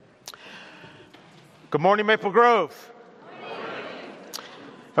Good morning, Maple Grove. Good morning.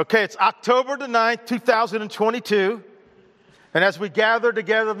 Okay, it's October the 9th, 2022. And as we gather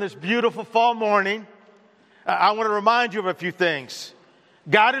together on this beautiful fall morning, I want to remind you of a few things.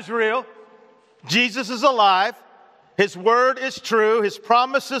 God is real. Jesus is alive. His word is true. His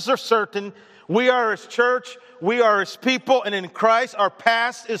promises are certain. We are His church. We are His people. And in Christ, our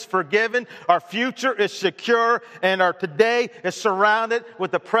past is forgiven. Our future is secure. And our today is surrounded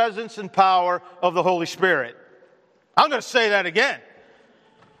with the presence and power of the Holy Spirit. I'm going to say that again,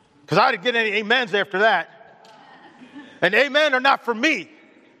 because I didn't get any amens after that. And amen are not for me,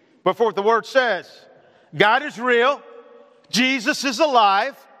 but for what the word says. God is real. Jesus is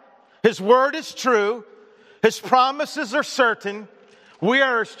alive. His word is true. His promises are certain. We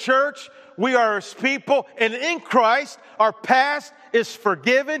are His church. We are His people. And in Christ, our past is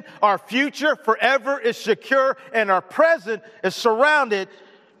forgiven. Our future forever is secure. And our present is surrounded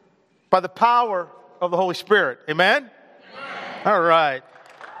by the power of the Holy Spirit. Amen? Amen.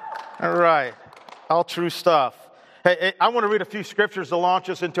 All right. All true stuff. Hey, I want to read a few scriptures to launch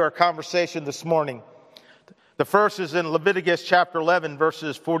us into our conversation this morning. The first is in Leviticus chapter 11,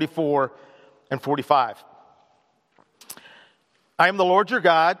 verses 44 and 45. I am the Lord your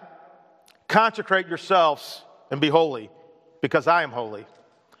God. Consecrate yourselves and be holy, because I am holy.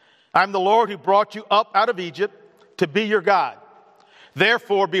 I am the Lord who brought you up out of Egypt to be your God.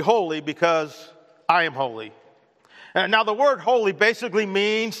 Therefore be holy, because I am holy. Now the word holy basically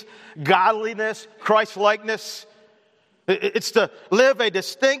means godliness, Christ-likeness. It's to live a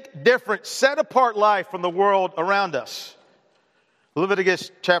distinct, different, set-apart life from the world around us.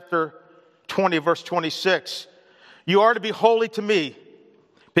 Leviticus chapter 20, verse 26. You are to be holy to me,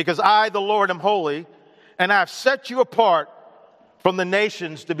 because I, the Lord, am holy, and I have set you apart from the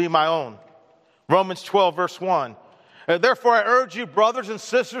nations to be my own. Romans 12, verse 1. Therefore, I urge you, brothers and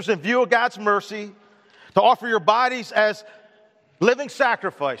sisters, in view of God's mercy, to offer your bodies as living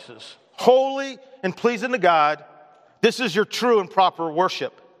sacrifices, holy and pleasing to God. This is your true and proper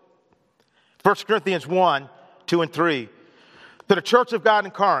worship. 1 Corinthians 1, 2, and 3. To the church of God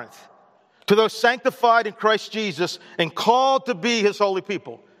in Corinth, to those sanctified in Christ Jesus and called to be His holy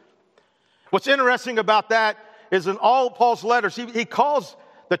people. What's interesting about that is in all Paul's letters, he calls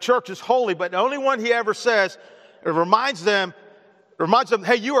the churches holy, but the only one he ever says, it reminds them,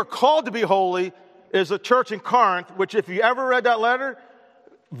 hey, you are called to be holy, is a church in Corinth, which if you ever read that letter,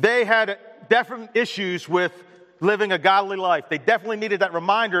 they had definite issues with living a godly life. They definitely needed that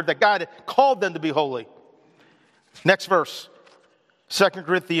reminder that God had called them to be holy. Next verse, 2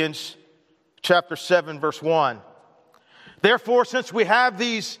 Corinthians chapter 7, verse 1. Therefore, since we have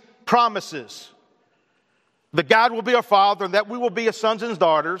these promises, that God will be our Father and that we will be His sons and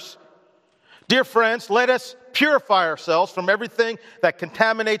daughters, dear friends, let us purify ourselves from everything that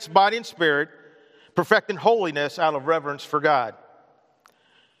contaminates body and spirit, perfecting holiness out of reverence for God.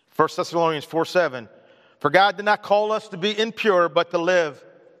 1 Thessalonians 4, 7. For God did not call us to be impure, but to live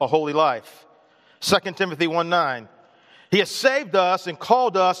a holy life. 2 Timothy 1, 9. He has saved us and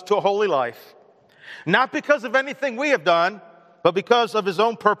called us to a holy life, not because of anything we have done, but because of His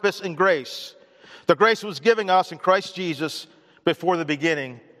own purpose and grace. The grace was given us in Christ Jesus before the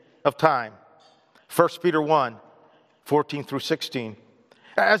beginning of time. 1 Peter 1, 14 through 16.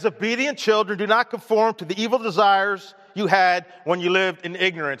 As obedient children, do not conform to the evil desires you had when you lived in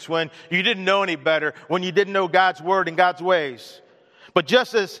ignorance, when you didn't know any better, when you didn't know God's word and God's ways. But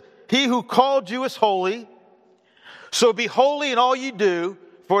just as He who called you is holy, so be holy in all you do,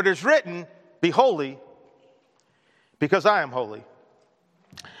 for it is written, be holy, because I am holy.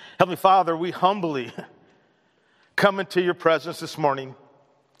 Heavenly Father, we humbly come into your presence this morning,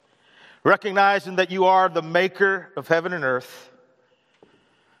 recognizing that you are the maker of heaven and earth.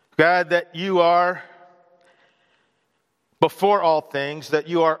 God, that you are before all things, that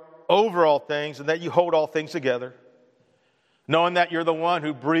you are over all things, and that you hold all things together. Knowing that you're the one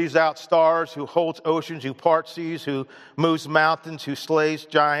who breathes out stars, who holds oceans, who parts seas, who moves mountains, who slays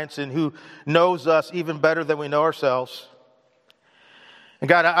giants, and who knows us even better than we know ourselves. And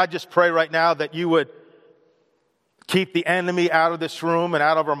God, I just pray right now that you would keep the enemy out of this room and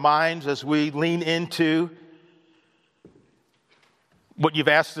out of our minds as we lean into what you've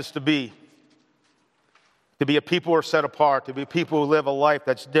asked us to be a people who are set apart, to be people who live a life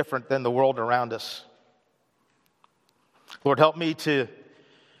that's different than the world around us. Lord, help me to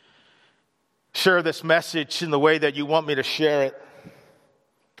share this message in the way that you want me to share it.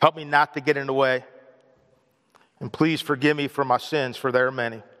 Help me not to get in the way. And please forgive me for my sins, for there are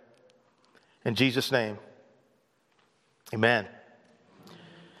many. In Jesus' name, amen.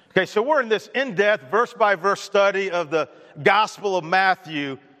 Okay, so we're in this in-depth, verse-by-verse study of the Gospel of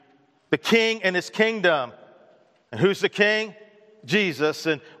Matthew. the king and his kingdom. And who's the king? Jesus.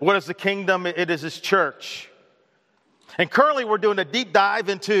 And what is the kingdom? It is his church. And currently we're doing a deep dive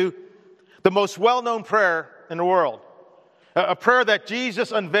into the most well-known prayer in the world. A prayer that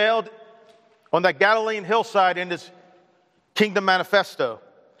Jesus unveiled on that Galilean hillside in his Kingdom Manifesto.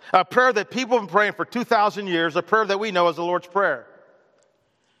 A prayer that people have been praying for 2,000 years, a prayer that we know as the Lord's Prayer.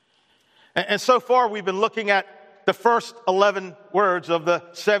 And so far we've been looking at the first 11 words of the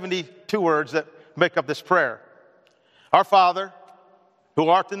 72 words that make up this prayer. Our Father, who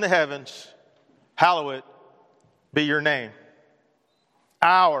art in the heavens, hallowed be your name.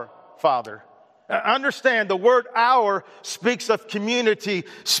 Our Father. Understand, the word our speaks of community,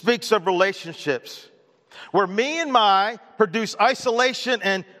 speaks of relationships. Where me and my produce isolation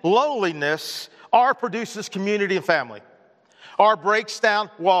and loneliness, our produces community and family. Our breaks down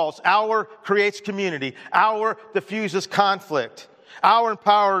walls. Our creates community. Our diffuses conflict. Our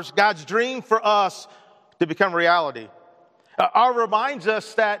empowers God's dream for us to become reality. Our reminds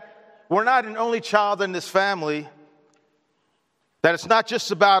us that we're not an only child in this family, that it's not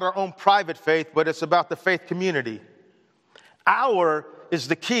just about our own private faith, but it's about the faith community. Our is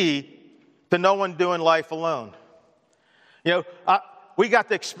the key to no one doing life alone. You know, we got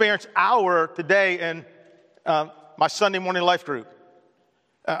to experience our today in my Sunday morning life group.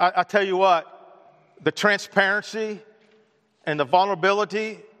 I tell you what, the transparency and the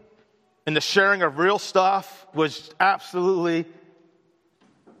vulnerability and the sharing of real stuff was absolutely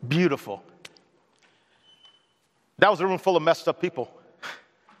beautiful. That was a room full of messed up people.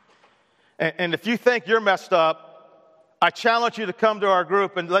 And if you think you're messed up, I challenge you to come to our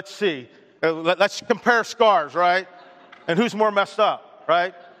group and let's see. Let's compare scars, right? And who's more messed up,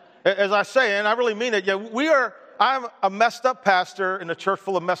 right? As I say, and I really mean it, I'm a messed up pastor in a church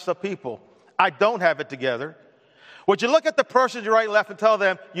full of messed up people. I don't have it together. Would you look at the person to your right and left and tell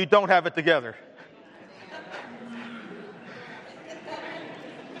them you don't have it together?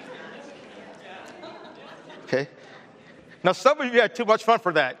 Okay. Now, some of you had too much fun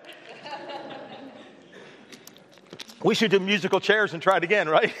for that. We should do musical chairs and try it again,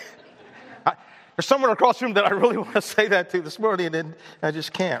 right? There's someone across the room that I really want to say that to this morning, and I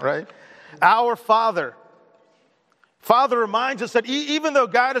just can't, right? Our Father. Father reminds us that even though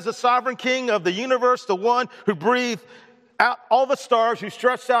God is the sovereign king of the universe, the one who breathed out all the stars, who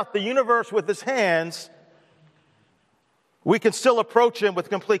stretched out the universe with his hands, we can still approach him with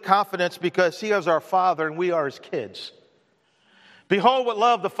complete confidence because he is our Father and we are his kids. Behold what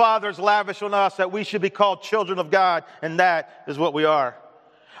love the Father has lavished on us, that we should be called children of God, and that is what we are.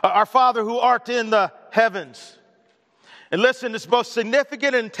 Our Father who art in the heavens. And listen, it's most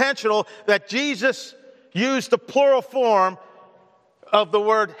significant and intentional that Jesus used the plural form of the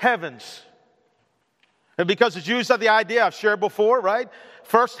word heavens. And because it's used of the idea I've shared before, right?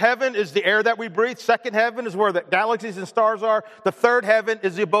 First heaven is the air that we breathe. Second heaven is where the galaxies and stars are. The third heaven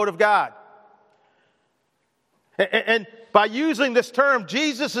is the abode of God. And by using this term,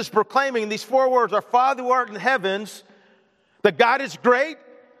 Jesus is proclaiming these four words: our Father who art in the heavens, that God is great.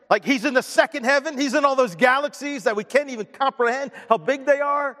 Like he's in the second heaven. He's in all those galaxies that we can't even comprehend how big they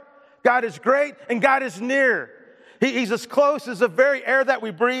are. God is great and God is near. He's as close as the very air that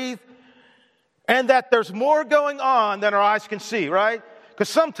we breathe. And that there's more going on than our eyes can see, right? Because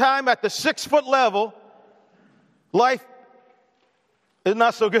sometime at the 6-foot level, life is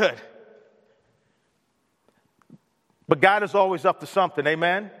not so good. But God is always up to something,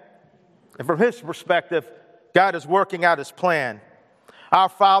 amen? And from his perspective, God is working out his plan. Our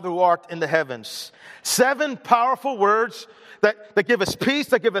Father who art in the heavens. 7 powerful words that give us peace,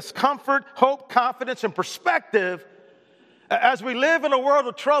 that give us comfort, hope, confidence, and perspective as we live in a world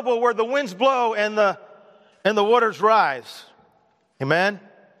of trouble where the winds blow and the waters rise. Amen?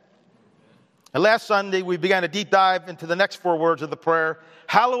 And last Sunday, we began a deep dive into the next 4 words of the prayer.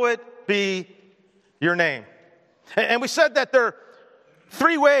 Hallowed be your name. And we said that there are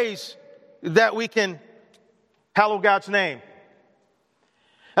 3 ways that we can hallow God's name.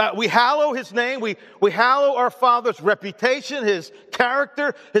 We hallow his name. We hallow our Father's reputation, his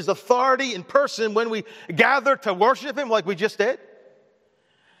character, his authority in person when we gather to worship him like we just did.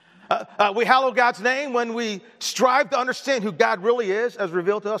 We hallow God's name when we strive to understand who God really is as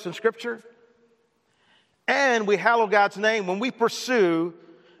revealed to us in Scripture. And we hallow God's name when we pursue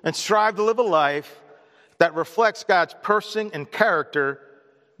and strive to live a life that reflects God's person and character,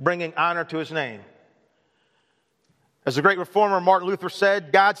 bringing honor to his name. As the great reformer Martin Luther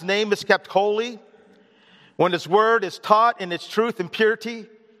said, God's name is kept holy when his word is taught in its truth and purity,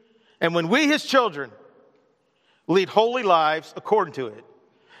 and when we, his children, lead holy lives according to it.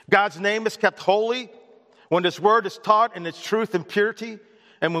 God's name is kept holy when his word is taught in its truth and purity,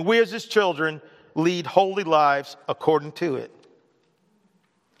 and when we as his children lead holy lives according to it.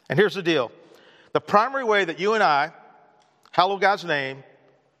 And here's the deal. The primary way that you and I hallow God's name,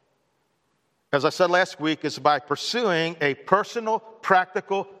 as I said last week, is by pursuing a personal,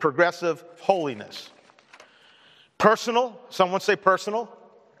 practical, progressive holiness. Personal, someone say personal.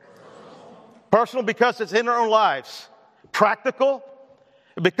 Personal because it's in our own lives. Practical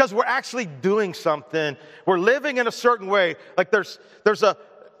because we're actually doing something. We're living in a certain way. Like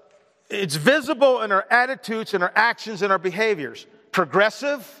it's visible in our attitudes, in our actions, in our behaviors.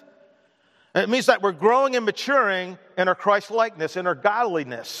 Progressive, it means that we're growing and maturing in our Christ-likeness, in our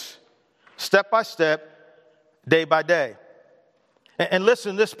godliness, step by step, day by day. And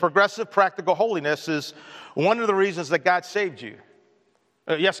listen, this progressive, practical holiness is one of the reasons that God saved you.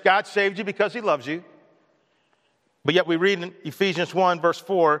 Yes, God saved you because he loves you. But yet we read in Ephesians 1, verse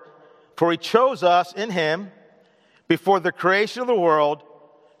 4, for he chose us in him before the creation of the world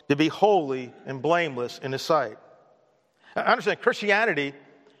to be holy and blameless in his sight. I understand Christianity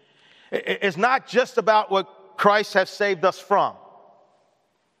is not just about what Christ has saved us from,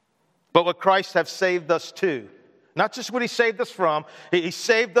 but what Christ has saved us to. Not just what he saved us from. He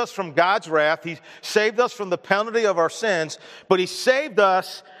saved us from God's wrath. He saved us from the penalty of our sins, but he saved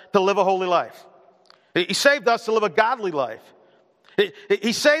us to live a holy life. He saved us to live a godly life.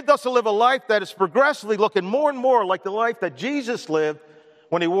 He saved us to live a life that is progressively looking more and more like the life that Jesus lived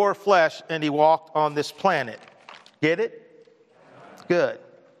when he wore flesh and he walked on this planet. Get it? Good.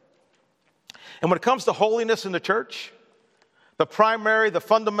 And when it comes to holiness in the church, the primary, the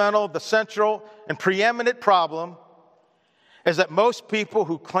fundamental, the central, and preeminent problem is that most people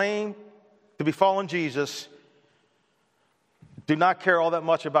who claim to be following Jesus do not care all that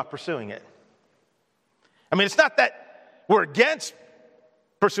much about pursuing it. I mean, it's not that we're against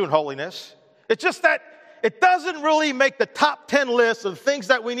pursuing holiness. It's just that it doesn't really make the top 10 list of things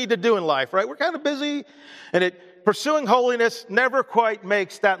that we need to do in life, right? We're kind of busy, and pursuing holiness never quite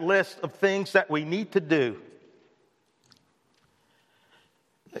makes that list of things that we need to do.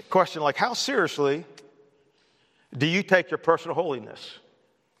 A question like, how seriously do you take your personal holiness?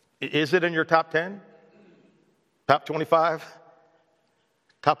 Is it in your top 10? Top 25?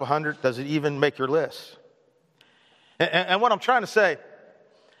 Top 100? Does it even make your list? And what I'm trying to say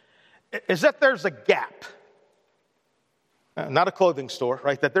is that there's a gap. Not a clothing store,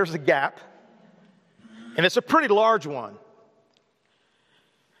 right? That there's a gap. And it's a pretty large one.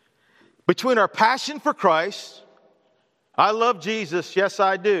 Between our passion for Christ, I love Jesus, yes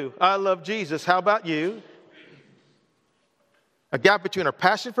I do. I love Jesus, how about you? A gap between our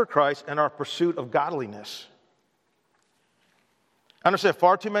passion for Christ and our pursuit of godliness. I understand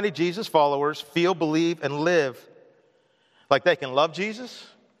far too many Jesus followers feel, believe, and live like they can love Jesus,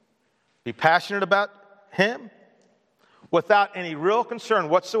 be passionate about him, without any real concern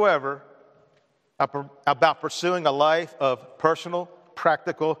whatsoever about pursuing a life of personal,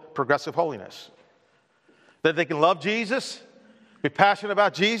 practical, progressive holiness. That they can love Jesus, be passionate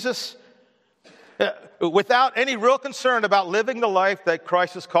about Jesus, without any real concern about living the life that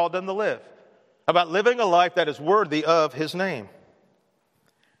Christ has called them to live, about living a life that is worthy of his name.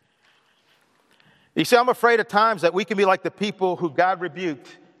 You see, I'm afraid at times that we can be like the people who God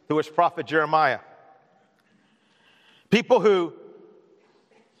rebuked through his prophet Jeremiah. People who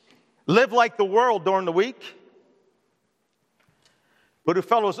live like the world during the week, but who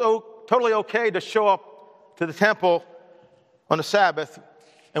felt it was totally okay to show up to the temple on the Sabbath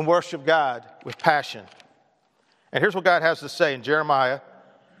and worship God with passion. And here's what God has to say in Jeremiah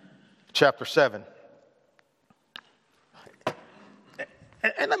chapter 7.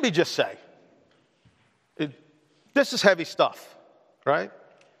 And let me just say, this is heavy stuff, right?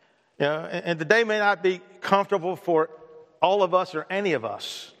 You know, and the day may not be comfortable for all of us or any of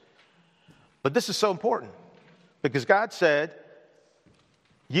us. But this is so important because God said,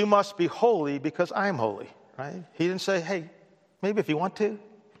 you must be holy because I am holy, right? He didn't say, hey, maybe if you want to,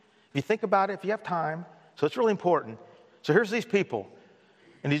 if you think about it, if you have time. So it's really important. So here's these people.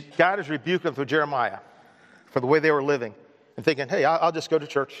 And God is rebuking them through Jeremiah for the way they were living and thinking, hey, I'll just go to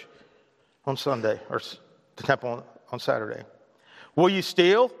church on Sunday or the temple on Saturday. Will you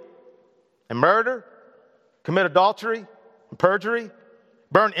steal and murder, commit adultery and perjury,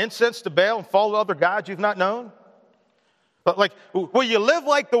 burn incense to Baal and follow other gods you've not known? But will you live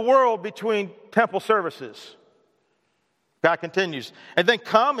like the world between temple services? God continues, and then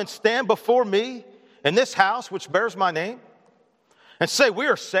come and stand before me in this house which bears my name and say, we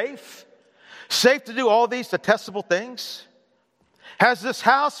are safe to do all these detestable things? Has this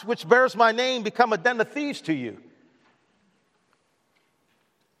house which bears my name become a den of thieves to you?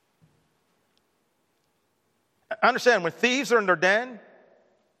 I understand when thieves are in their den,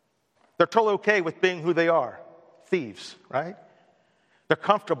 They're totally okay with being who they are. Thieves, right? They're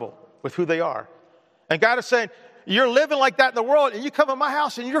comfortable with who they are. And God is saying, you're living like that in the world, and you come in my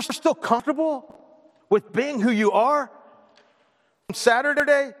house and you're still comfortable with being who you are?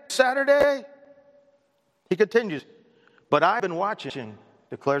 Saturday, he continues, but I've been watching,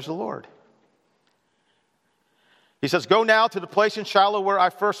 declares the Lord. He says, go now to the place in Shiloh where I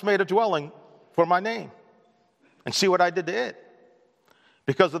first made a dwelling for my name, and see what I did to it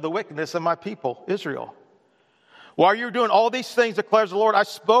because of the wickedness of my people, Israel. While you were doing all these things, declares the Lord, I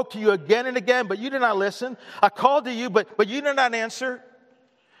spoke to you again and again, but you did not listen. I called to you, but you did not answer.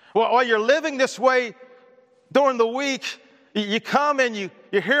 While you're living this way during the week, you come and you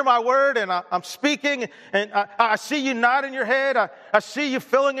hear my word, and I'm speaking, and I see you nodding your head. I see you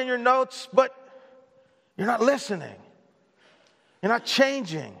filling in your notes, but you're not listening. You're not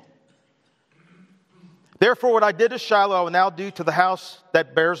changing. Therefore, what I did to Shiloh, I will now do to the house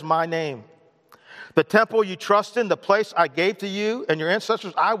that bears my name. The temple you trust in, the place I gave to you and your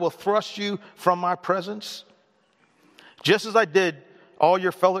ancestors, I will thrust you from my presence, just as I did all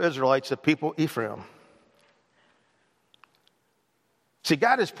your fellow Israelites, the people Ephraim. See,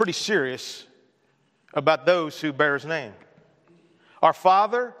 God is pretty serious about those who bear his name. Our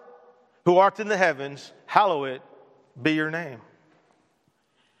Father, who art in the heavens, hallowed be your name.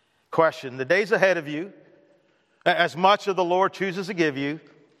 Question, the days ahead of you, as much as the Lord chooses to give you,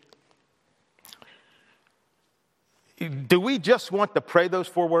 do we just want to pray those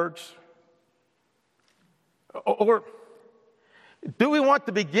 4 words? Or do we want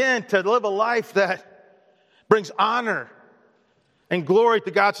to begin to live a life that brings honor and glory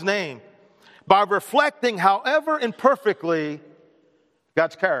to God's name by reflecting, however imperfectly,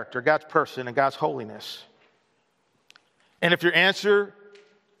 God's character, God's person, and God's holiness? And if your answer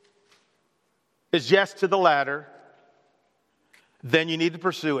is yes to the latter, then you need to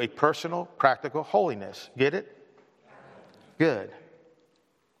pursue a personal, practical holiness. Get it? Good.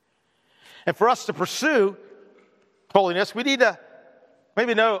 And for us to pursue holiness, we need to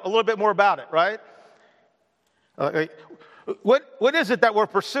maybe know a little bit more about it, right? What is it that we're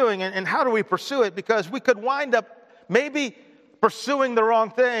pursuing, and how do we pursue it? Because we could wind up maybe pursuing the wrong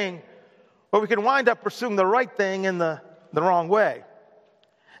thing, or we could wind up pursuing the right thing in the wrong way.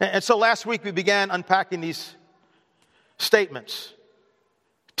 And so last week we began unpacking these statements,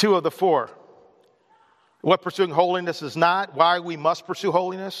 2 of the 4. What pursuing holiness is not, why we must pursue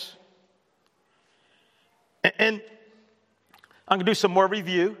holiness. And I'm going to do some more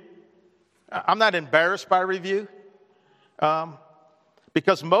review. I'm not embarrassed by review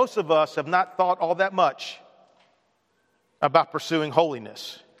because most of us have not thought all that much about pursuing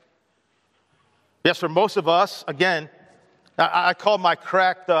holiness. Yes, for most of us, again, I call my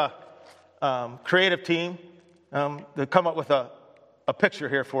cracked creative team to come up with a picture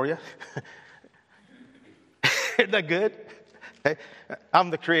here for you. Isn't that good? Okay. I'm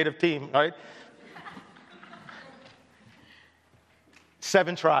the creative team, all right?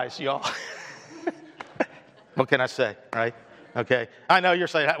 7 tries, y'all. What can I say, right? Okay. I know you're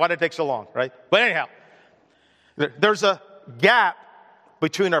saying, why did it take so long, right? But anyhow, there's a gap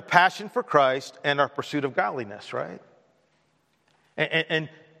between our passion for Christ and our pursuit of godliness, right? And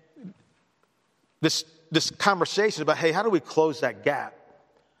this conversation about, hey, how do we close that gap?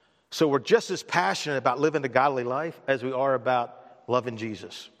 So we're just as passionate about living a godly life as we are about loving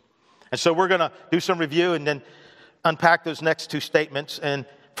Jesus. And so we're going to do some review and then unpack those next 2 statements. And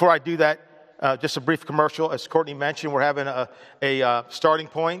before I do that, just a brief commercial. As Courtney mentioned, we're having a starting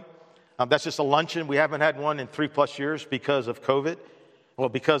point. That's just a luncheon. We haven't had one in 3+ years because of COVID. Well,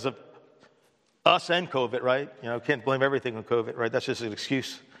 because of us and COVID, right? You know, can't blame everything on COVID, right? That's just an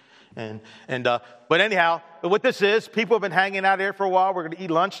excuse. But anyhow, what this is, people have been hanging out here for a while. We're going to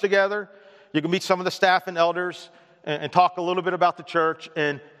eat lunch together. You can meet some of the staff and elders and talk a little bit about the church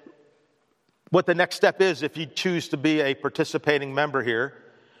and what the next step is if you choose to be a participating member here.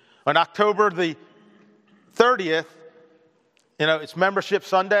 On October the 30th, it's Membership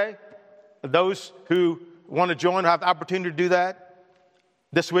Sunday. Those who want to join have the opportunity to do that.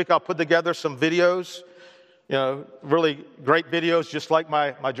 This week I'll put together some videos. Really great videos, just like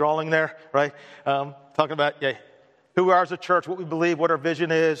my drawing there, right? Talking about who we are as a church, what we believe, what our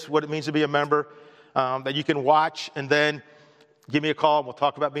vision is, what it means to be a member, that you can watch and then give me a call and we'll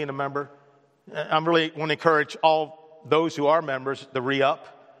talk about being a member. I'm really want to encourage all those who are members to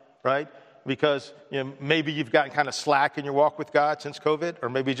re-up, right? Because maybe you've gotten kind of slack in your walk with God since COVID, or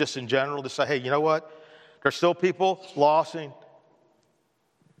maybe just in general to say, hey, you know what? There's still people lost and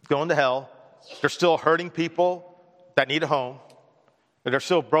going to hell. There's still hurting people that need a home. There's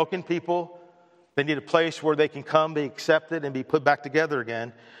still broken people that need a place where they can come, be accepted, and be put back together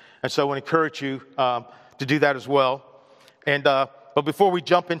again. And so I want to encourage you to do that as well. And but before we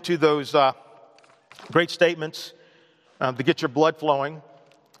jump into those great statements to get your blood flowing,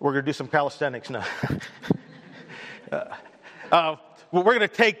 we're going to do some calisthenics now. We're going to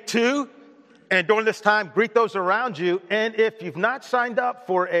take two, and during this time, greet those around you. And if you've not signed up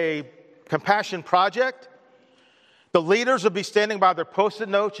for a compassion project, the leaders will be standing by their Post-it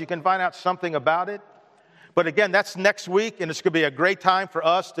notes. You can find out something about it. But again, that's next week, and it's going to be a great time for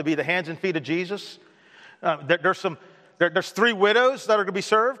us to be the hands and feet of Jesus. There's 3 widows that are going to be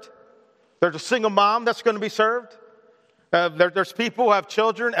served. There's a single mom that's going to be served. There's people who have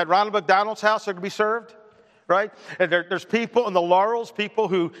children at Ronald McDonald's house that are going to be served, right? And there's people in the Laurels, people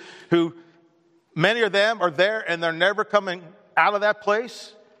who many of them are there and they're never coming out of that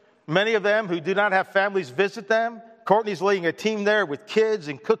place. Many of them who do not have families visit them. Courtney's leading a team there with kids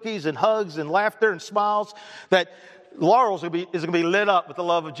and cookies and hugs and laughter and smiles. That Laurel's is going to be lit up with the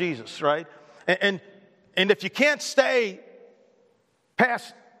love of Jesus, right? And if you can't stay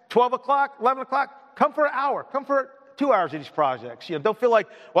past 12 o'clock, 11 o'clock, come for an hour. Come for 2 hours of these projects. Don't feel like,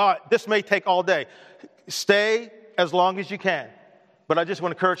 well, this may take all day. Stay as long as you can. But I just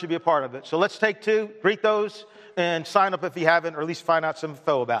want to encourage you to be a part of it. So let's take 2, greet those, and sign up if you haven't, or at least find out some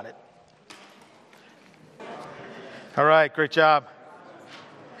info about it. All right, great job.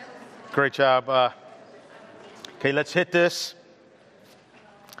 Great job. Okay, let's hit this.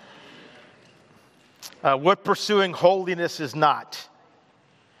 What pursuing holiness is not.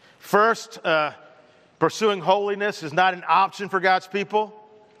 First, pursuing holiness is not an option for God's people.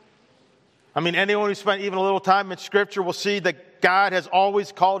 I mean, anyone who spent even a little time in Scripture will see that God has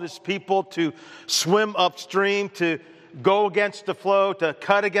always called His people to swim upstream, to go against the flow, to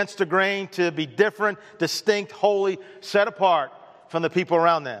cut against the grain, to be different, distinct, holy, set apart from the people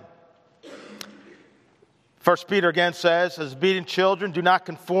around them. 1 Peter again says, as obedient children, do not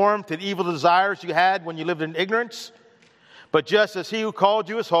conform to the evil desires you had when you lived in ignorance, but just as He who called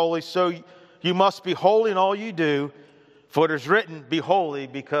you is holy, so you must be holy in all you do, for it is written, be holy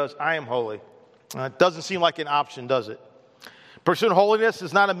because I am holy. It doesn't seem like an option, does it? Pursuing holiness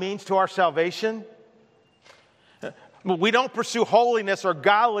is not a means to our salvation. We don't pursue holiness or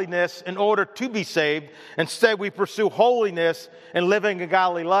godliness in order to be saved. Instead, we pursue holiness and living a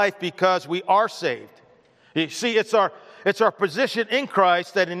godly life because we are saved. You see, it's our position in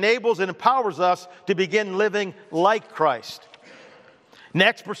Christ that enables and empowers us to begin living like Christ.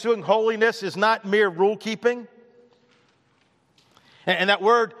 Next, pursuing holiness is not mere rule keeping. And that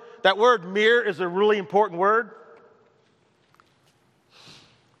word mere is a really important word.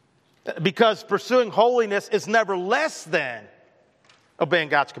 Because pursuing holiness is never less than obeying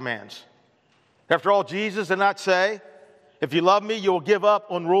God's commands. After all, Jesus did not say, if you love me, you will give up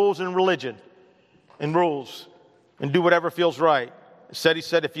on rules and religion and rules and do whatever feels right. Instead, He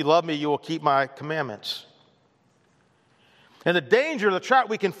said, if you love me, you will keep my commandments. And the danger, the trap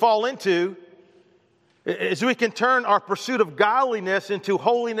we can fall into is we can turn our pursuit of godliness into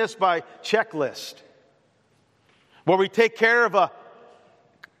holiness by checklist, where we take care of a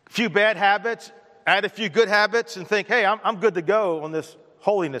few bad habits, add a few good habits, and think, hey, I'm good to go on this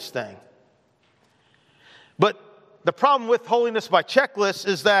holiness thing. But the problem with holiness by checklist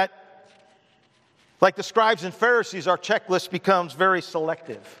is that, like the scribes and Pharisees, our checklist becomes very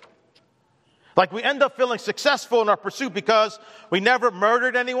selective. Like we end up feeling successful in our pursuit because we never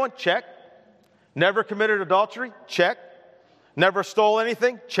murdered anyone, check. Never committed adultery, check. Never stole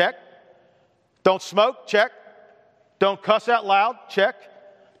anything, check. Don't smoke, check. Don't cuss out loud, check.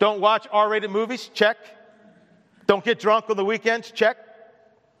 Don't watch R-rated movies, check. Don't get drunk on the weekends, check.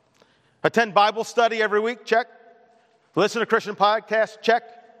 Attend Bible study every week, check. Listen to Christian podcasts, check.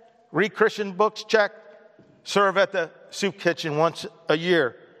 Read Christian books, check. Serve at the soup kitchen once a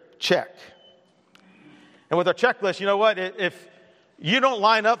year, check. And with our checklist, you know what? If you don't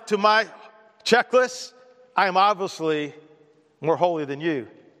line up to my checklist, I am obviously more holy than you.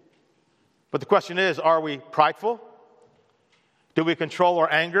 But the question is, are we prideful? Do we control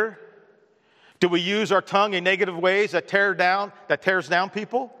our anger? Do we use our tongue in negative ways that tears down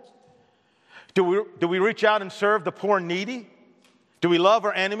people? Do we reach out and serve the poor and needy? Do we love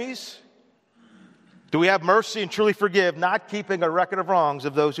our enemies? Do we have mercy and truly forgive, not keeping a record of wrongs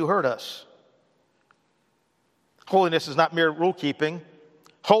of those who hurt us? Holiness is not mere rule keeping.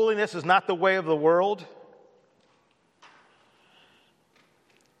 Holiness is not the way of the world.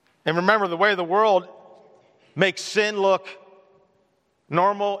 And remember, the way of the world makes sin look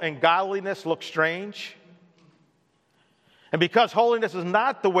normal and godliness look strange. And because holiness is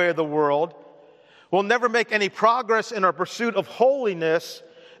not the way of the world, we'll never make any progress in our pursuit of holiness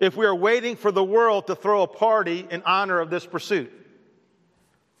if we are waiting for the world to throw a party in honor of this pursuit.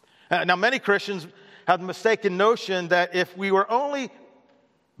 Now, many Christians have the mistaken notion that if we were only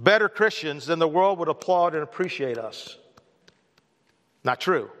better Christians, then the world would applaud and appreciate us. Not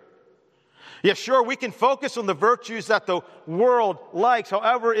true. Yeah, sure, we can focus on the virtues that the world likes.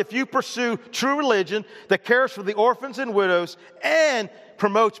 However, if you pursue true religion that cares for the orphans and widows and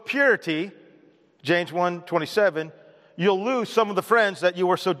promotes purity, James 1:27, you'll lose some of the friends that you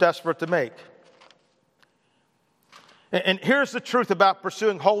were so desperate to make. And here's the truth about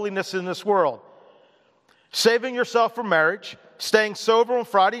pursuing holiness in this world. Saving yourself for marriage, staying sober on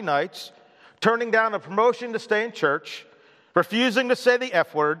Friday nights, turning down a promotion to stay in church, refusing to say the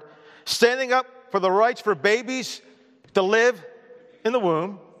F word, standing up for the rights for babies to live in the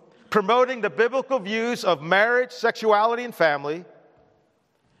womb, promoting the biblical views of marriage, sexuality, and family,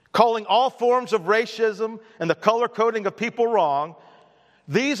 calling all forms of racism and the color coding of people wrong.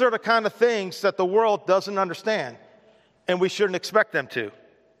 These are the kind of things that the world doesn't understand, and we shouldn't expect them to.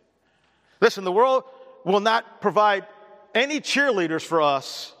 Listen, the world will not provide any cheerleaders for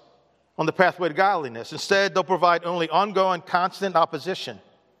us on the pathway to godliness. Instead, they'll provide only ongoing, constant opposition.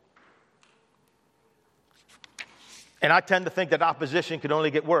 And I tend to think that opposition can only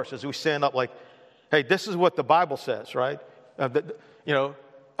get worse as we stand up like, hey, this is what the Bible says, right?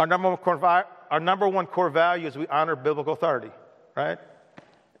 Our number one core value is we honor biblical authority, right?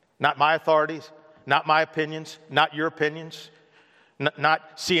 Not my authorities, not my opinions, not your opinions,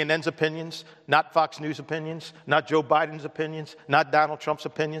 not CNN's opinions, not Fox News opinions, not Joe Biden's opinions, not Donald Trump's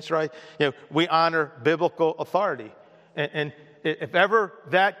opinions, right? We honor biblical authority. And if ever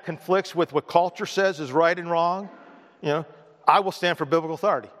that conflicts with what culture says is right and wrong, I will stand for biblical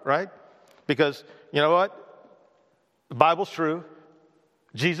authority, right? Because, you know what? The Bible's true.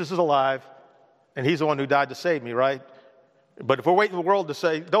 Jesus is alive, and he's the one who died to save me, right? But if we're waiting for the world to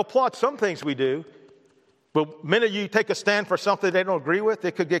say, they'll applaud some things we do, but the minute you take a stand for something they don't agree with,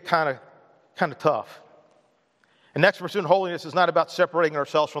 it could get kind of tough. And next, pursuing holiness is not about separating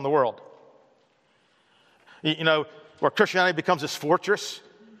ourselves from the world. Where Christianity becomes this fortress,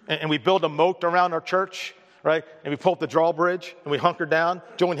 and we build a moat around our church, right? And we pull up the drawbridge, and we hunker down,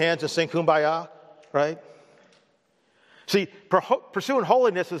 join hands, and sing Kumbaya, right? See, pursuing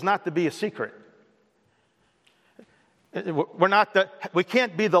holiness is not to be a secret. We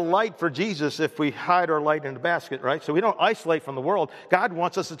can't be the light for Jesus if we hide our light in the basket, right? So we don't isolate from the world. God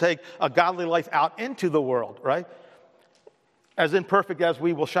wants us to take a godly life out into the world, right? As imperfect as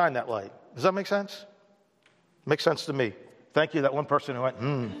we will shine that light. Does that make sense? Makes sense to me. Thank you, that one person who went,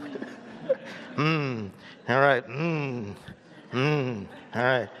 all right, all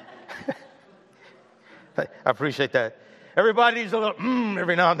right. I appreciate that. Everybody needs a little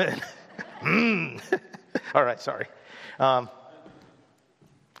every now and then. All right, sorry.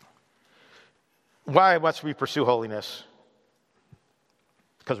 Why must we pursue holiness?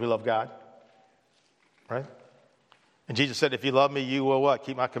 Because we love God, right? And Jesus said, if you love me, you will what?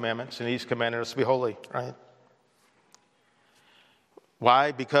 Keep my commandments. And he's commanded us to be holy, right?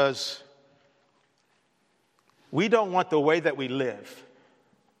 Why? Because we don't want the way that we live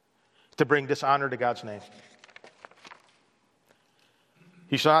to bring dishonor to God's name.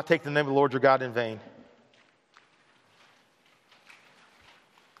 You shall not take the name of the Lord your God in vain.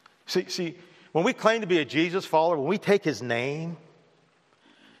 See, when we claim to be a Jesus follower, when we take his name,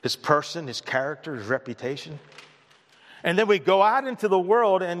 his person, his character, his reputation, and then we go out into the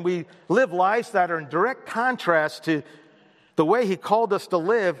world and we live lives that are in direct contrast to the way he called us to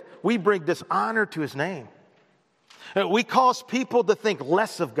live, we bring dishonor to his name. We cause people to think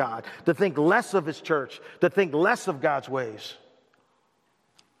less of God, to think less of his church, to think less of God's ways.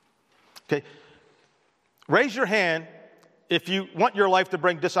 Okay, raise your hand if you want your life to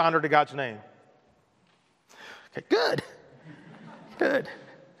bring dishonor to God's name. Okay, good. Good.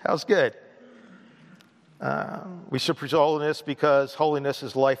 That was good. We should pursue holiness because holiness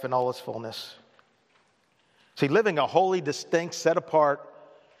is life in all its fullness. See, living a holy, distinct, set apart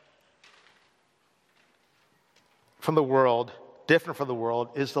from the world, different from the world,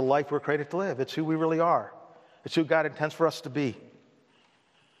 is the life we're created to live. It's who we really are. It's who God intends for us to be.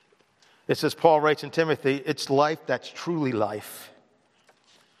 It's as Paul writes in Timothy, it's life that's truly life.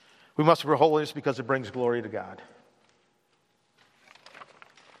 We must pursue holiness because it brings glory to God.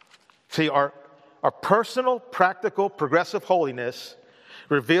 See, our personal, practical, progressive holiness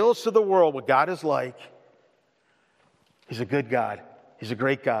reveals to the world what God is like. He's a good God. He's a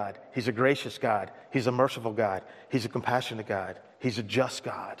great God. He's a gracious God. He's a merciful God. He's a compassionate God. He's a just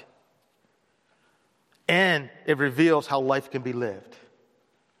God. And it reveals how life can be lived.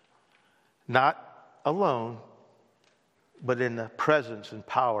 Not alone, but in the presence and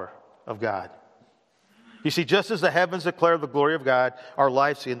power of God. You see, just as the heavens declare the glory of God, our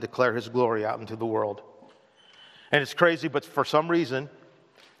lives can declare his glory out into the world. And it's crazy, but for some reason,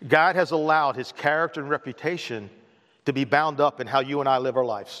 God has allowed his character and reputation to be bound up in how you and I live our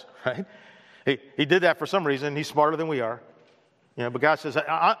lives, right? He did that for some reason. He's smarter than we are. But God says,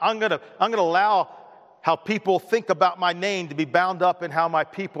 I'm going to allow how people think about my name to be bound up in how my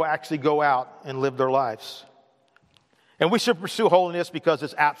people actually go out and live their lives. And we should pursue holiness because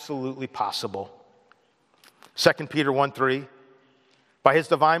it's absolutely possible. 2 Peter 1:3, by his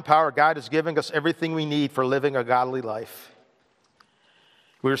divine power, God is giving us everything we need for living a godly life.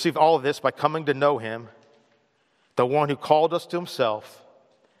 We receive all of this by coming to know him, the one who called us to himself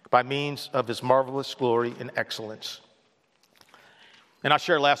by means of his marvelous glory and excellence. And I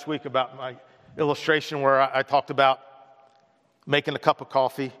shared last week about my illustration where I talked about making a cup of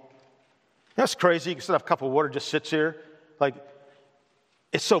coffee. That's crazy. You can set up a cup of water, just sits here. Like,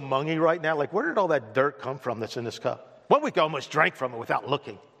 it's so mungy right now. Like, where did all that dirt come from that's in this cup? One week I almost drank from it without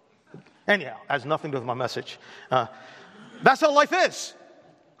looking. Anyhow, it has nothing to do with my message. That's how life is,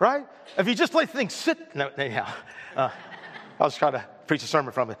 right? If you just let things sit. No, anyhow, I was trying to preach a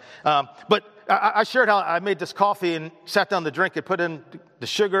sermon from it. But I shared how I made this coffee and sat down to drink it, put in the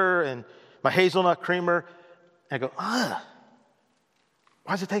sugar and my hazelnut creamer, and I go,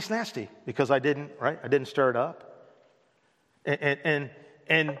 why does it taste nasty? Because I didn't stir it up.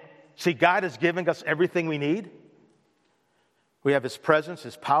 And see, God is giving us everything we need. We have his presence,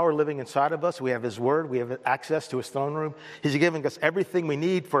 his power living inside of us. We have his word. We have access to his throne room. He's giving us everything we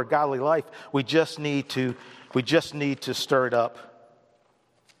need for a godly life. We just need to stir it up.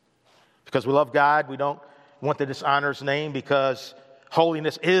 Because we love God, we don't want to dishonor his name, because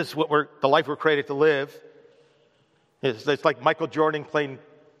holiness is the life we're created to live. It's like Michael Jordan playing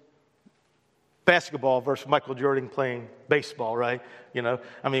basketball versus Michael Jordan playing baseball, right?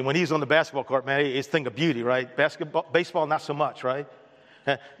 When he's on the basketball court, man, it's a thing of beauty, right? Baseball, not so much, right?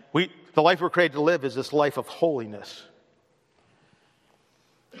 The life we're created to live is this life of holiness.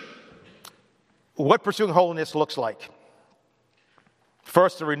 What pursuing holiness looks like.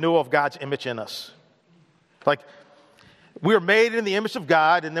 First, the renewal of God's image in us. Like, we are made in the image of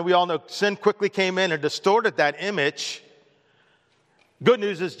God, and then we all know sin quickly came in and distorted that image. Good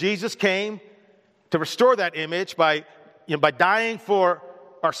news is Jesus came to restore that image by dying for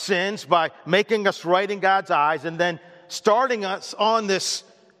our sins, by making us right in God's eyes, and then starting us on this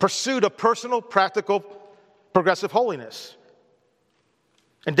pursuit of personal, practical, progressive holiness.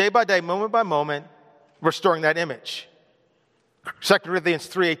 And day by day, moment by moment, restoring that image. 2 Corinthians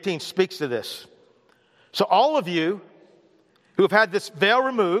 3:18 speaks to this. So all of you who have had this veil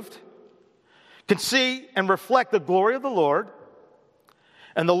removed can see and reflect the glory of the Lord.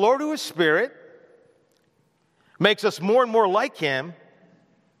 And the Lord, who is Spirit, makes us more and more like him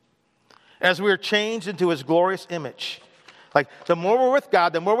as we are changed into his glorious image. Like, the more we're with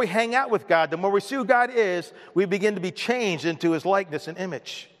God, the more we hang out with God, the more we see who God is, we begin to be changed into his likeness and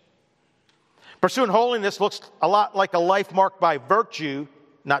image. Pursuing holiness looks a lot like a life marked by virtue,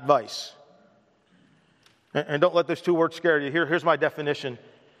 not vice. And don't let those two words scare you. Here's my definition,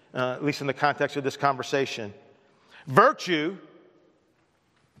 at least in the context of this conversation. Virtue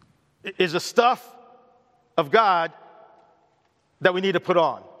is the stuff of God that we need to put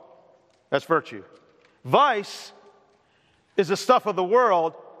on. That's virtue. Vice is the stuff of the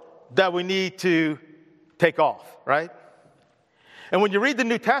world that we need to take off, right? And when you read the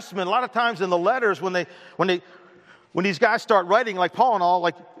New Testament, a lot of times in the letters, when these guys start writing, like Paul and all,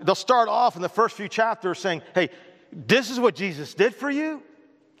 like, they'll start off in the first few chapters saying, hey, this is what Jesus did for you.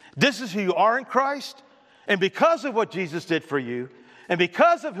 This is who you are in Christ. And because of what Jesus did for you, and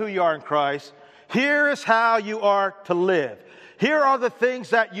because of who you are in Christ, here is how you are to live. Here are the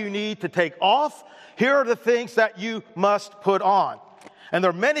things that you need to take off. Here are the things that you must put on. And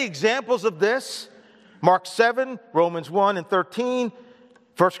there are many examples of this. Mark 7, Romans 1 and 13,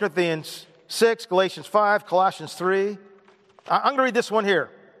 1 Corinthians 6, Galatians 5, Colossians 3. I'm going to read this one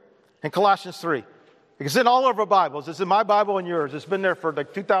here in Colossians 3. It's in all of our Bibles. It's in my Bible and yours. It's been there for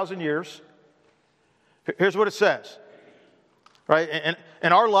like 2,000 years. Here's what it says. Right? And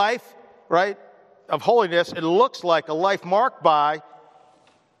in our life, right, of holiness, it looks like a life marked by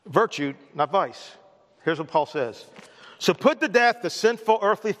virtue, not vice. Here's what Paul says. So put to death the sinful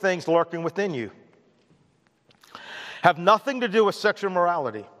earthly things lurking within you. Have nothing to do with sexual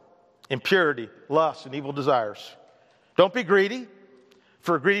immorality, impurity, lust, and evil desires. Don't be greedy,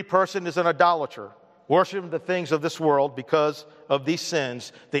 for a greedy person is an idolater, worshiping the things of this world. Because of these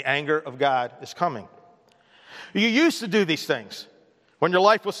sins, the anger of God is coming. You used to do these things when your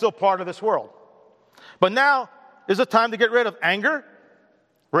life was still part of this world. But now is the time to get rid of anger,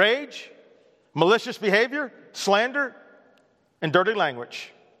 rage, malicious behavior, slander, and dirty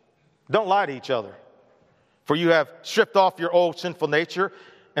language. Don't lie to each other, for you have stripped off your old sinful nature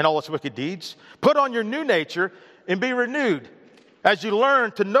and all its wicked deeds. Put on your new nature and be renewed as you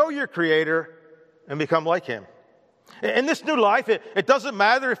learn to know your Creator and become like Him. In this new life, it doesn't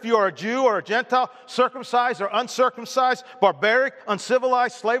matter if you are a Jew or a Gentile, circumcised or uncircumcised, barbaric,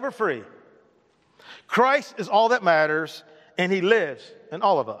 uncivilized, slave or free. Christ is all that matters, and He lives in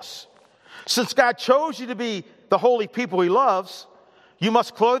all of us. Since God chose you to be the holy people He loves, you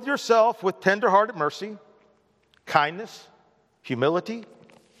must clothe yourself with tender-hearted mercy, kindness, humility,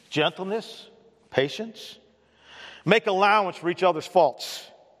 gentleness, patience. Make allowance for each other's faults,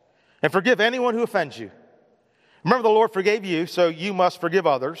 and forgive anyone who offends you. Remember, the Lord forgave you, so you must forgive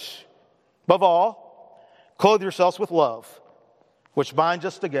others. Above all, clothe yourselves with love, which binds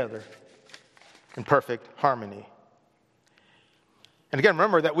us together in perfect harmony. And again,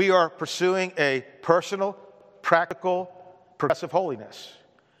 remember that we are pursuing a personal, practical, progressive holiness.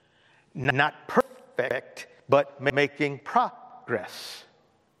 Not perfect, but making progress.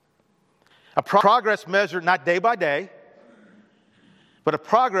 A progress measured not day by day, but a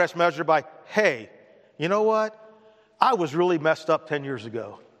progress measured by, hey, you know what? I was really messed up 10 years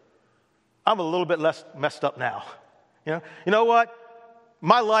ago. I'm a little bit less messed up now. You know what?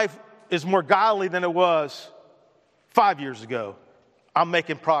 My life is more godly than it was 5 years ago. I'm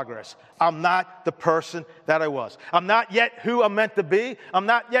making progress. I'm not the person that I was. I'm not yet who I'm meant to be. I'm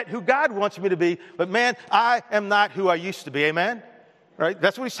not yet who God wants me to be. But man, I am not who I used to be. Amen? Right?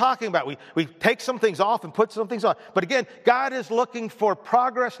 That's what he's talking about. We take some things off and put some things on. But again, God is looking for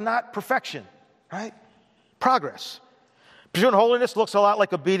progress, not perfection. Right? Progress. Pursuing holiness looks a lot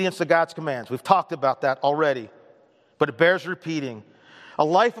like obedience to God's commands. We've talked about that already. But it bears repeating. A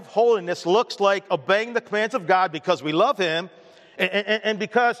life of holiness looks like obeying the commands of God because we love Him and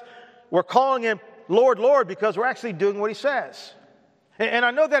because we're calling Him Lord, Lord, because we're actually doing what He says. And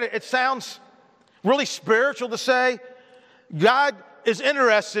I know that it sounds really spiritual to say God is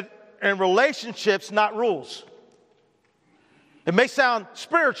interested in relationships, not rules. It may sound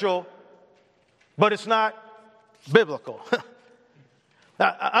spiritual, but it's not biblical.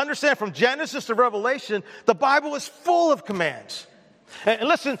 Now, I understand from Genesis to Revelation, the Bible is full of commands. And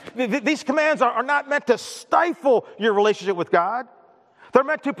listen, these commands are not meant to stifle your relationship with God. They're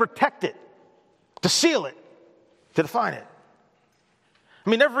meant to protect it, to seal it, to define it. I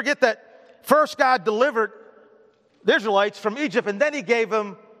mean, never forget that first God delivered the Israelites from Egypt, and then He gave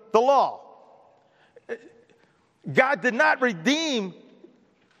them the law. God did not redeem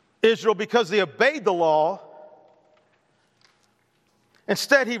Israel because they obeyed the law.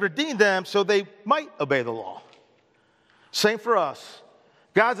 Instead, He redeemed them so they might obey the law. Same for us.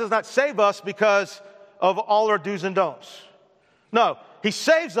 God does not save us because of all our do's and don'ts. No, He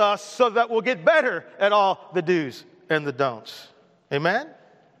saves us so that we'll get better at all the do's and the don'ts. Amen?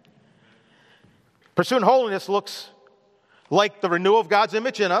 Pursuing holiness looks like the renewal of God's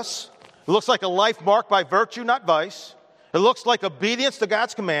image in us. It looks like a life marked by virtue, not vice. It looks like obedience to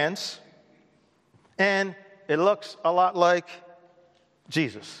God's commands. And it looks a lot like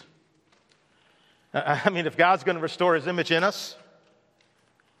Jesus. I mean, if God's going to restore His image in us,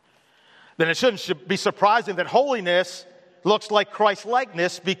 then it shouldn't be surprising that holiness looks like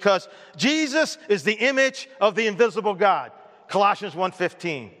Christ-likeness, because Jesus is the image of the invisible God. Colossians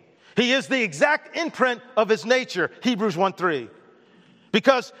 1:15. He is the exact imprint of His nature. Hebrews 1:3.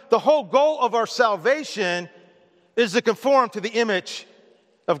 Because the whole goal of our salvation is to conform to the image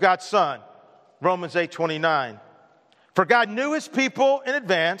of God's Son. Romans 8:29. For God knew His people in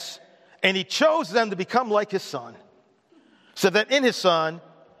advance, and He chose them to become like His Son, so that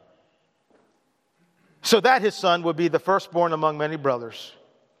His Son would be the firstborn among many brothers.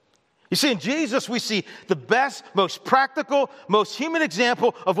 You see, in Jesus, we see the best, most practical, most human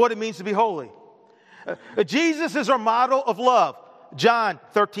example of what it means to be holy. Jesus is our model of love. John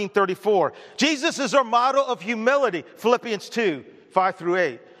 13:34. Jesus is our model of humility. Philippians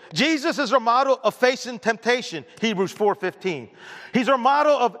 2:5-8. Jesus is our model of facing temptation. Hebrews 4:15. He's our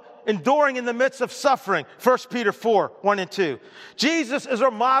model of enduring in the midst of suffering. 1 Peter 4:1-2. Jesus is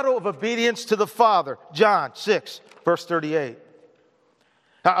our model of obedience to the Father. John 6:38.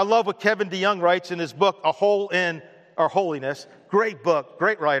 I love what Kevin DeYoung writes in his book, A Hole in Our Holiness. Great book,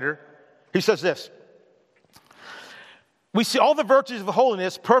 great writer. He says this: we see all the virtues of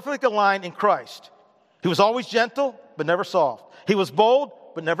holiness perfectly aligned in Christ. He was always gentle, but never soft. He was bold,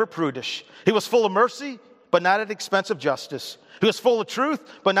 but never prudish. He was full of mercy, but not at the expense of justice. He was full of truth,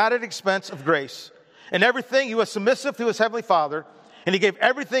 but not at the expense of grace. In everything, He was submissive to His heavenly Father, and He gave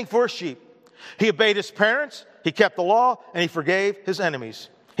everything for His sheep. He obeyed His parents, He kept the law, and He forgave His enemies.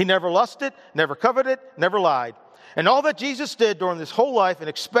 He never lusted, never coveted, never lied. And all that Jesus did during his whole life, and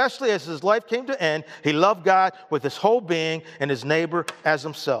especially as his life came to end, he loved God with his whole being and his neighbor as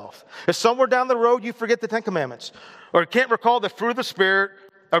himself. If somewhere down the road you forget the Ten Commandments, or can't recall the fruit of the Spirit,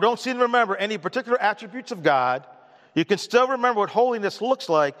 or don't seem to remember any particular attributes of God, you can still remember what holiness looks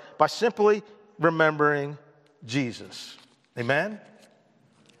like by simply remembering Jesus. Amen?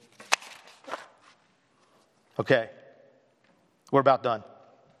 Okay. We're about done.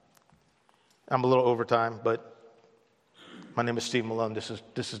 I'm a little over time, but my name is Steve Malone. This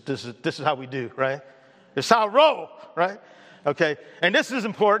is how we do, right? This is how I roll, right? Okay. And this is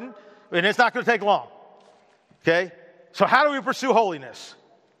important, and it's not going to take long. Okay. So how do we pursue holiness?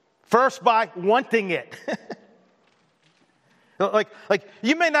 First, by wanting it. Like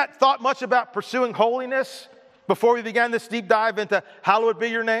you may not thought much about pursuing holiness before we began this deep dive into Hallowed Be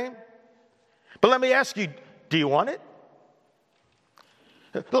Your Name. But let me ask you, do you want it?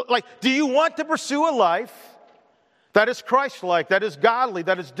 Like, do you want to pursue a life that is Christ-like, that is godly,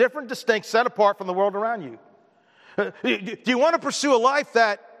 that is different, distinct, set apart from the world around you? Do you want to pursue a life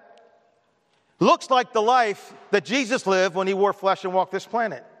that looks like the life that Jesus lived when he wore flesh and walked this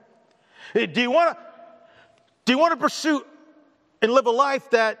planet? Do you want to pursue and live a life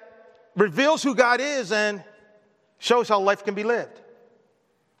that reveals who God is and shows how life can be lived?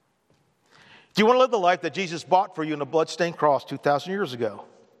 Do you want to live the life that Jesus bought for you on a bloodstained cross 2,000 years ago?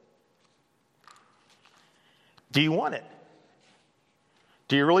 Do you want it?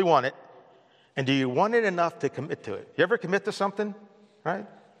 Do you really want it? And do you want it enough to commit to it? You ever commit to something, right?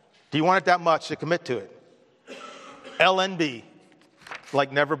 Do you want it that much to commit to it? LNB,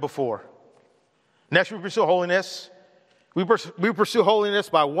 like never before. Next, we pursue holiness. We pursue holiness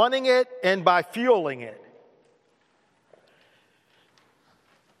by wanting it and by fueling it.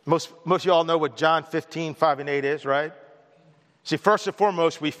 Most of you all know what John 15:5-8 is, right? See, first and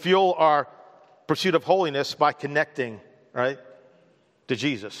foremost, we fuel our pursuit of holiness by connecting, right, to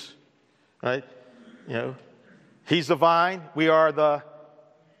Jesus, right? You know, he's the vine, we are the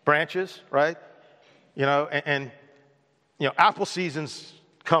branches, right? You know, and you know, apple season's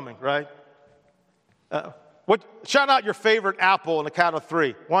coming, right? Shout out your favorite apple in the count of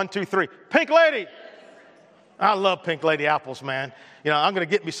 3. 1, 2, 3. Pink Lady. I love Pink Lady apples, man. You know, I'm going to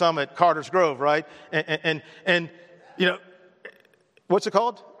get me some at Carter's Grove, right? And you know, what's it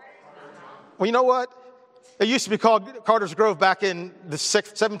called? Well, you know what? It used to be called Carter's Grove back in the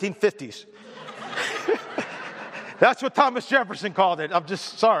 1750s. That's what Thomas Jefferson called it. I'm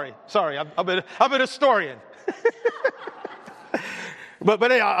just sorry. I'm a historian.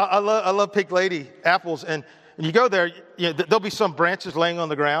 but hey, I love Pink Lady apples, and you go there, you know, there'll be some branches laying on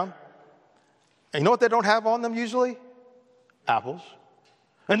the ground. And you know what they don't have on them usually? Apples.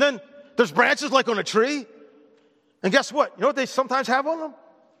 And then there's branches like on a tree. And guess what? You know what they sometimes have on them?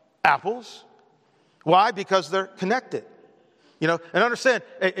 Apples. Why? Because they're connected. You know, and understand,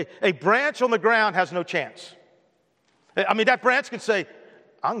 a branch on the ground has no chance. I mean, that branch can say,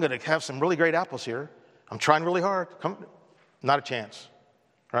 I'm going to have some really great apples here. I'm trying really hard. Not a chance,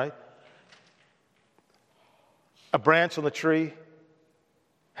 right? A branch on the tree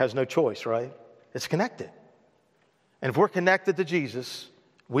has no choice, right? It's connected. And if we're connected to Jesus,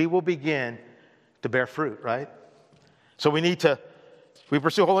 we will begin to bear fruit, right? So we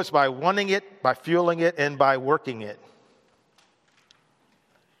pursue holiness by wanting it, by fueling it, and by working it.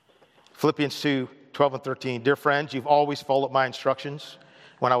 Philippians 2:12-13. Dear friends, you've always followed my instructions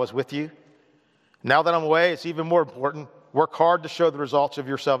when I was with you. Now that I'm away, it's even more important. Work hard to show the results of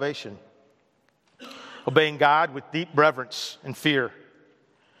your salvation. Obeying God with deep reverence and fear.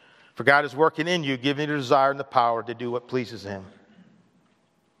 For God is working in you, giving you the desire and the power to do what pleases him.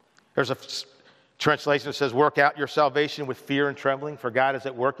 There's a translation that says, work out your salvation with fear and trembling, for God is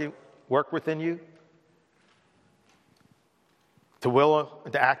at work within you to will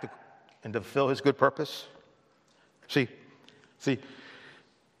and to act and to fulfill his good purpose. See,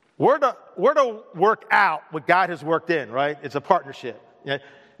 we're to work out what God has worked in, right? It's a partnership. You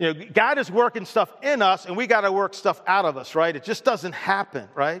know, God is working stuff in us, and we got to work stuff out of us, right? It just doesn't happen,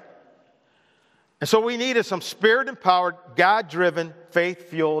 right? And so what we need is some spirit-empowered, God-driven,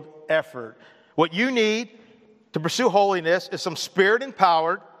 faith-fueled effort. What you need to pursue holiness is some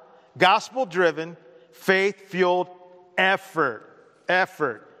spirit-empowered, gospel-driven, faith-fueled effort.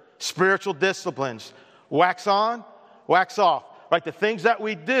 Spiritual disciplines. Wax on, wax off. Right? The things that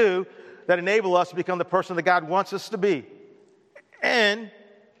we do that enable us to become the person that God wants us to be. And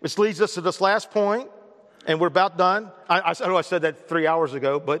which leads us to this last point, and we're about done. I know I said that 3 hours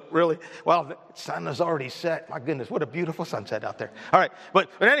ago, but really, well, the sun is already set. My goodness, what a beautiful sunset out there. All right, but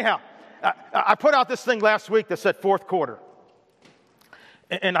anyhow, I put out this thing last week that said fourth quarter.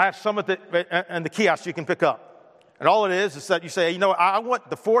 And I have some at the kiosk you can pick up. And all it is that you say, I want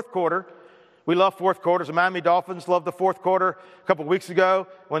the fourth quarter. We love fourth quarters. The Miami Dolphins loved the fourth quarter a couple of weeks ago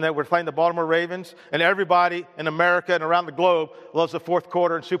when they were playing the Baltimore Ravens. And everybody in America and around the globe loves the fourth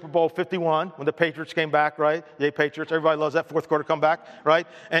quarter in Super Bowl 51 when the Patriots came back, right? Yay, Patriots. Everybody loves that fourth quarter comeback, right?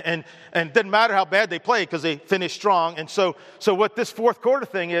 And it didn't matter how bad they played because they finished strong. And so what this fourth quarter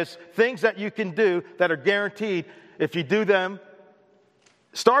thing is, things that you can do that are guaranteed, if you do them,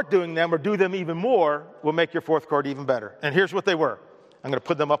 start doing them or do them even more, will make your fourth quarter even better. And here's what they were. I'm going to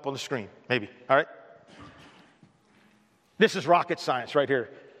put them up on the screen, maybe. All right? This is rocket science right here.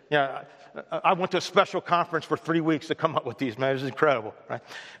 I went to a special conference for 3 weeks to come up with these, man. This is incredible, right?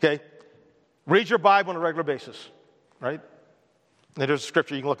 Okay? Read your Bible on a regular basis, right? And there's a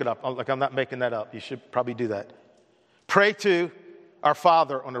scripture. You can look it up. I'm not making that up. You should probably do that. Pray to our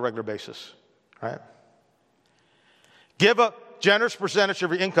Father on a regular basis, right? Give a generous percentage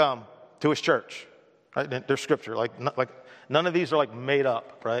of your income to His church, right? There's scripture. Like none of these are like made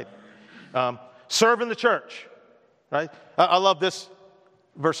up, right? Serve in the church, right? I love this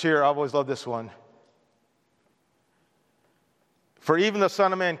verse here. I've always loved this one. For even the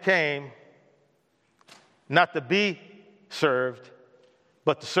Son of Man came not to be served,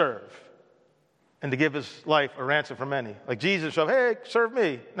 but to serve and to give His life a ransom for many. Like Jesus said, hey, serve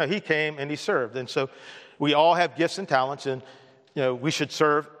me. No, He came and He served. And so we all have gifts and talents, and we should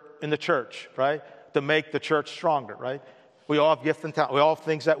serve in the church, right? To make the church stronger, right? We all have gifts and talents. We all have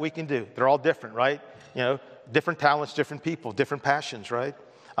things that we can do. They're all different, right? Different talents, different people, different passions, right?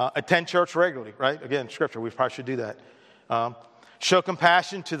 Attend church regularly, right? Again, scripture, we probably should do that. Show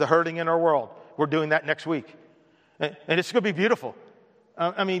compassion to the hurting in our world. We're doing that next week. And it's going to be beautiful.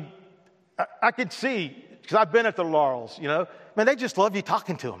 I can see, because I've been at the Laurels, man, they just love you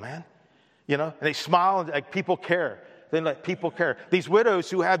talking to them, man. And they smile, and like people care. They let people care. These widows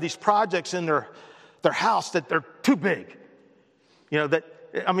who have these projects in their house that they're too big.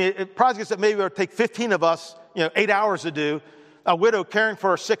 Projects that maybe would take 15 of us, 8 hours to do. A widow caring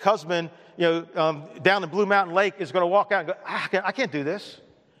for a sick husband, down in Blue Mountain Lake is going to walk out and go, I can't do this.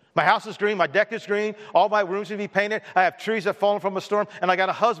 My house is green. My deck is green. All my rooms need to be painted. I have trees that have fallen from a storm. And I got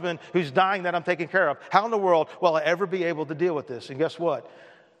a husband who's dying that I'm taking care of. How in the world will I ever be able to deal with this? And guess what?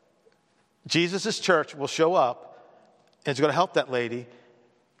 Jesus' church will show up and it's going to help that lady.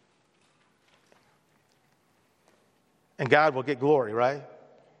 And God will get glory, right?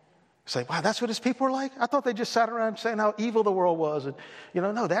 Say, wow, that's what His people are like? I thought they just sat around saying how evil the world was. And,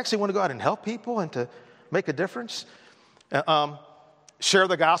 no, they actually want to go out and help people and to make a difference. Share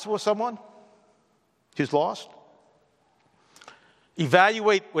the gospel with someone who's lost.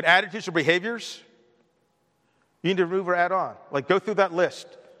 Evaluate with attitudes or behaviors you need to remove or add on. Like go through that list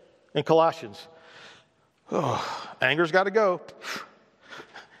in Colossians. Anger's got to go.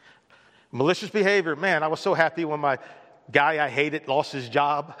 Malicious behavior. Man, I was so happy when my guy I hated lost his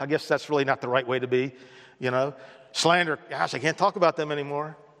job. I guess that's really not the right way to be, Slander. Gosh, I can't talk about them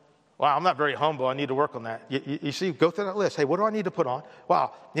anymore. Wow, I'm not very humble. I need to work on that. You see, go through that list. Hey, what do I need to put on?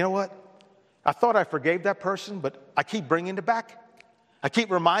 Wow, you know what? I thought I forgave that person, but I keep bringing it back. I keep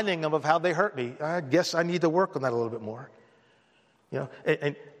reminding them of how they hurt me. I guess I need to work on that a little bit more.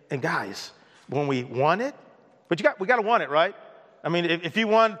 And guys, when we want it, but we got to want it, right? If you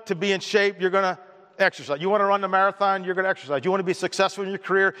want to be in shape, you're going to exercise. You want to run the marathon, you're going to exercise. You want to be successful in your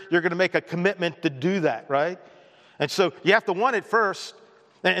career, you're going to make a commitment to do that, right? And so you have to want it first,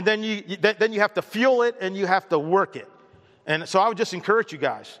 and then you have to fuel it, and you have to work it. And so I would just encourage you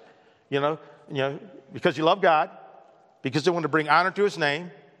guys, because you love God, because you want to bring honor to His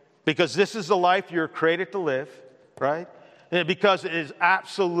name, because this is the life you're created to live, right? And because it is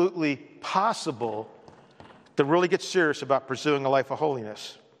absolutely possible to really get serious about pursuing a life of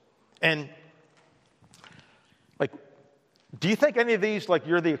holiness. And do you think any of these,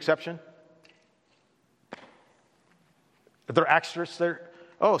 you're the exception? If they're extras there?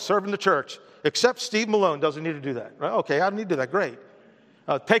 Oh, serve in the church. Except Steve Malone doesn't need to do that. Right? Okay, I don't need to do that. Great.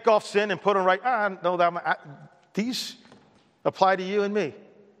 Take off sin and put on right. No, these apply to you and me,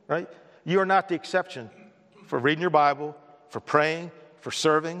 right? You are not the exception for reading your Bible, for praying, for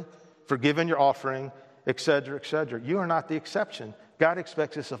serving, for giving your offering, et cetera, et cetera. You are not the exception. God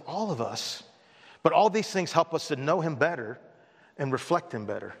expects this of all of us. But all these things help us to know Him better and reflect Him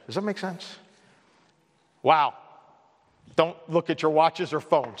better. Does that make sense? Wow. Don't look at your watches or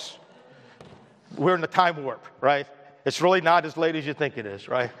phones. We're in a time warp, right? It's really not as late as you think it is,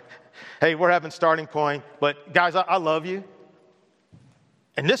 right? Hey, we're having starting point. But guys, I love you.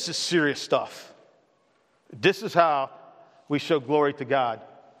 And this is serious stuff. This is how we show glory to God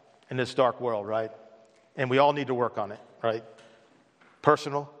in this dark world, right? And we all need to work on it, right?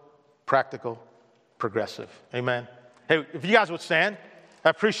 personal, practical, progressive. Amen. Hey, if you guys would stand, I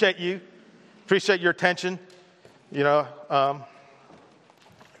appreciate you. Appreciate your attention,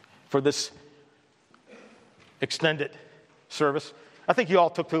 for this extended service. I think you all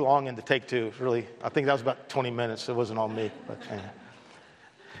took too long in to take two. Really, I think that was about 20 minutes. It wasn't all me. But,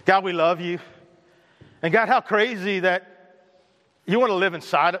 God, we love you. And God, how crazy that you want to live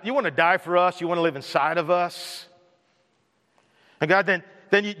inside. You want to die for us. You want to live inside of us. And God,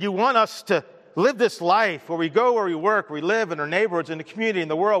 then you want us to live this life where we go, where we work, where we live in our neighborhoods, in the community, in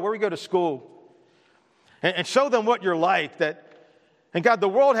the world, where we go to school. And show them what you're like. And God, the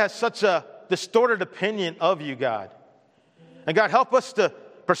world has such a distorted opinion of you, God. And God, help us to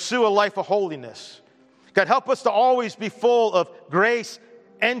pursue a life of holiness. God, help us to always be full of grace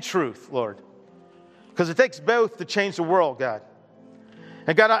and truth, Lord. Because it takes both to change the world, God.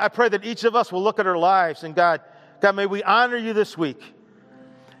 And God, I pray that each of us will look at our lives. And God, may we honor you this week.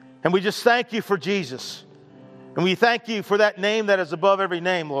 And we just thank you for Jesus. And we thank you for that name that is above every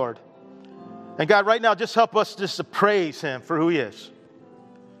name, Lord. And God, right now, just help us just to praise him for who he is.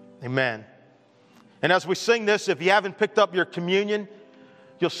 Amen. And as we sing this, if you haven't picked up your communion,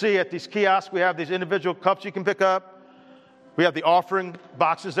 you'll see at these kiosks, we have these individual cups you can pick up. We have the offering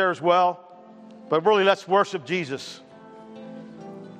boxes there as well. But really, let's worship Jesus.